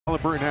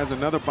Halliburton has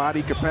another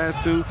body he can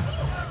pass to.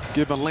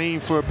 Give a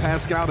lane for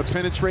Pascal to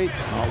penetrate.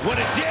 Oh, what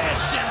a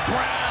dish, and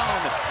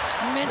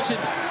Brown mentioned.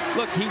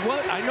 Look,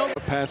 I know.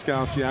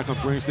 Pascal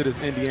Siakam brings to this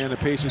Indiana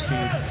Pacers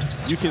team.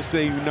 You can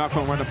say you're not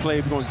going to run the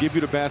play. We're going to give you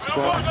the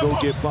basketball and go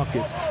get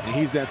buckets. And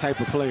he's that type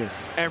of player.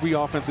 Every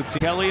offensive team.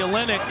 Kelly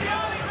Olynyk.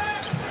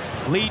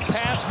 Lead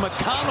pass,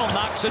 McConnell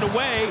knocks it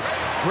away.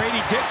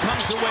 Gradey Dick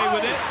comes away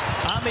with it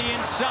on the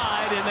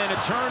inside, and then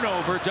a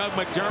turnover. Doug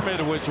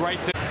McDermott was right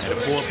there. And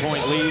a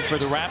 4-point lead for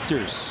the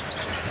Raptors.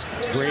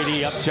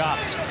 Gradey up top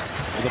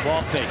with the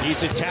ball fake.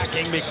 He's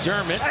attacking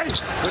McDermott.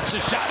 Puts the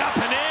shot up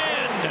and in.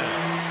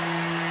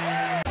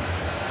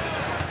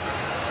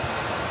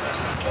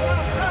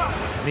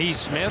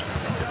 Neesmith.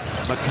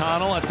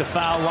 McConnell at the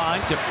foul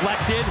line.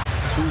 Deflected.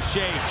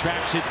 Boucher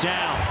tracks it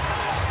down.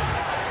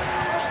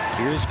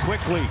 Here's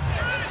quickly.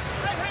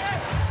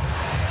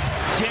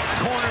 Dick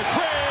corner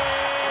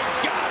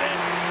three. Got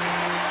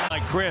it.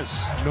 Like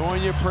Chris.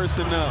 Knowing your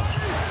personnel.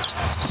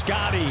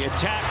 Scotty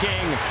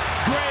attacking.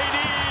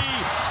 Gradey.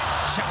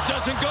 Shot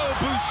doesn't go.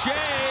 Boucher.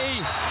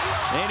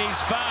 And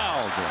he's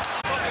fouled.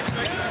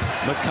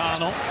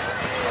 McConnell.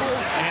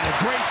 And a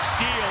great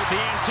steal. The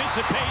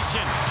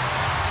anticipation.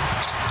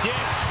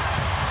 Dick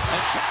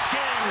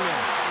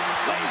attacking.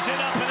 Lays it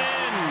up and in.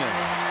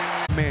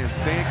 Man,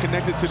 staying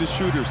connected to the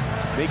shooters,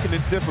 making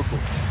it difficult.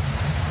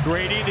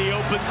 Gradey, the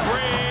open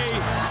three.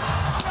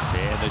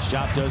 And the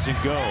shot doesn't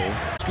go.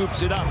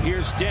 Scoops it up.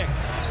 Here's Dick.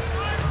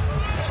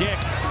 Dick.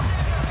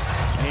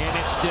 And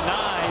it's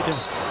denied.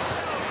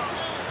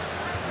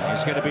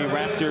 It's going to be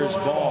Raptors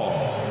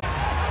ball.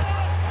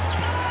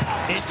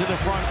 Into the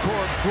front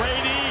court.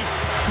 Gradey.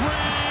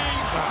 Three.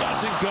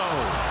 Doesn't go.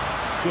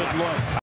 Good look.